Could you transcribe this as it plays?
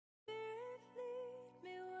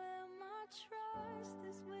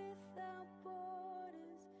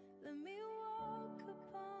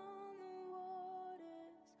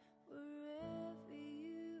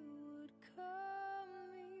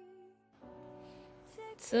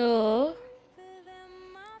So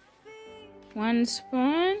 1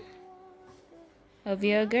 spoon of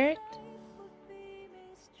yogurt,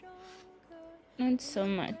 not so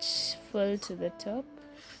much, full to the top.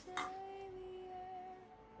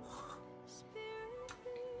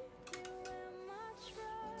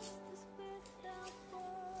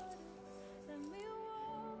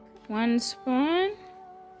 One spoon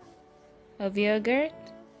of yogurt,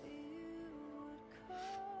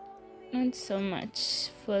 not so much,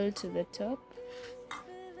 full to the top.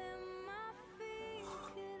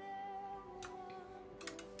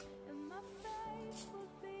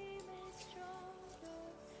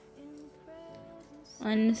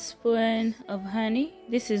 One spoon of honey.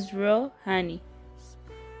 This is raw honey.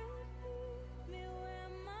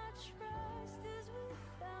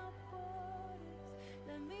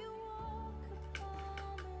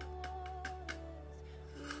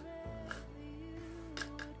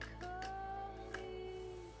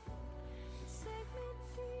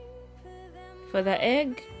 For the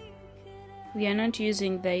egg, we are not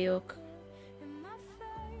using the yolk.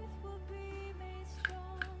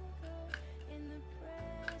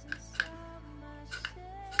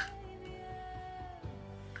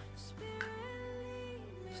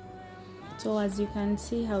 So as you can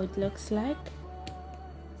see how it looks like,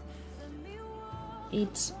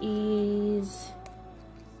 it is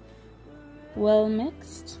well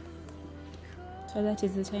mixed. So that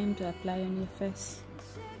is the time to apply on your face.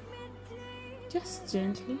 Just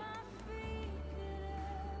gently,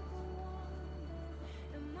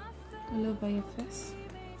 all over your face.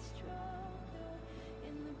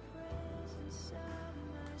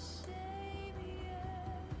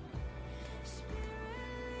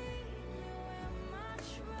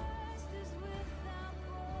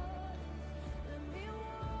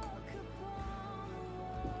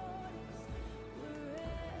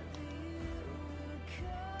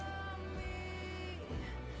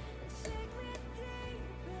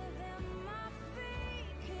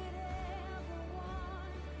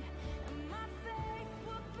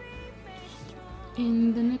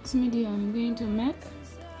 In the next video I'm going to make,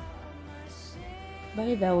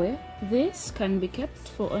 by the way, this can be kept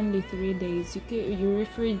for only 3 days. You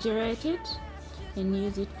refrigerate it and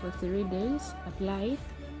use it for 3 days. Apply it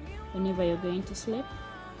whenever you're going to sleep,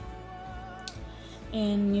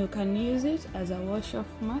 and you can use it as a wash off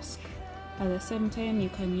mask. At the same time, you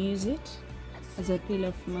can use it as a peel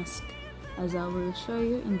off mask, as I will show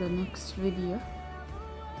you in the next video.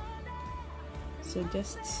 So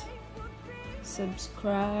just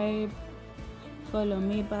subscribe, follow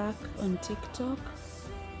me back on TikTok,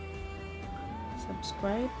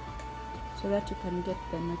 subscribe so that you can get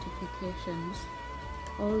the notifications,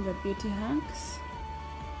 all the beauty hacks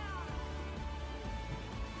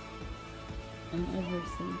and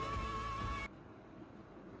everything.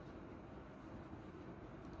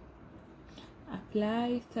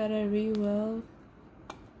 Apply thoroughly well,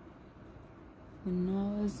 the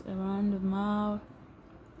nose, around the mouth,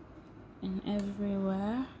 and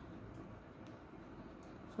everywhere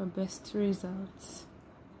for best results.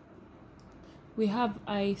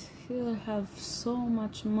 I still have so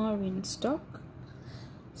much more in stock,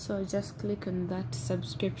 so just click on that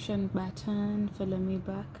subscription button, follow me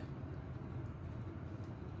back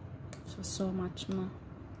for so much more.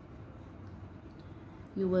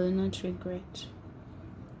 You will not regret.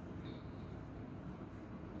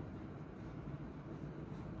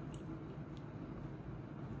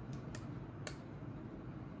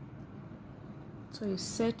 So you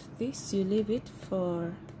set this, you leave it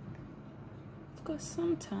for, of course,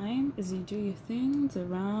 some time as you do your things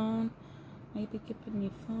around, maybe keep on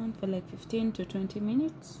your phone for like 15 to 20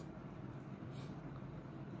 minutes.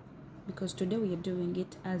 Because today we are doing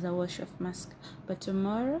it as a wash off mask, but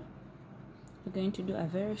tomorrow we're going to do a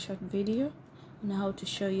very short video on how to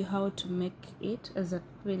show you how to make it as a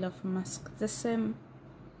peel off mask. The same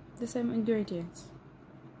ingredients.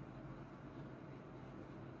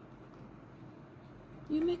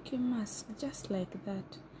 You make your mask just like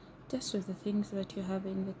that, just with the things that you have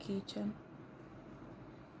in the kitchen.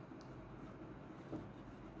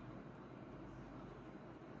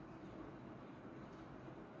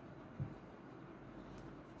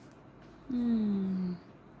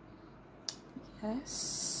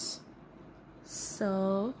 Yes.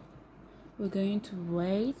 So we're going to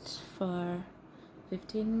wait for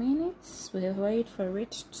 15 minutes. We'll wait for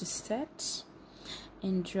it to set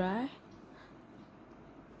and dry.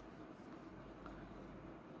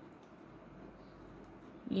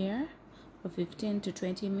 Here for 15 to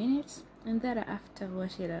 20 minutes, and thereafter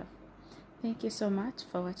wash it off. Thank you so much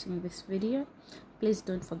for watching this video. Please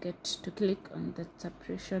don't forget to click on the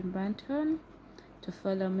subscription button to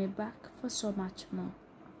follow me back for so much more.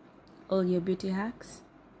 All your beauty hacks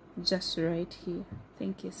just right here.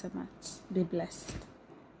 Thank you so much. Be blessed.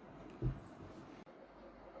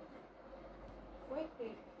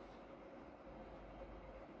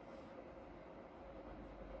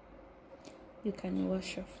 You can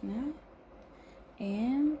wash off now,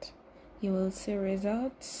 and you will see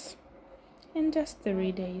results in just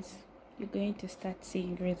 3 days. You're going to start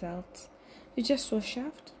seeing results. You just wash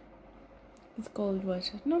off with cold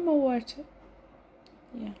water, no more water.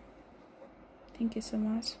 Yeah. Thank you so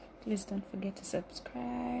much. Please don't forget to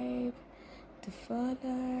subscribe, to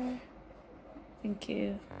follow. Thank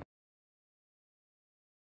you.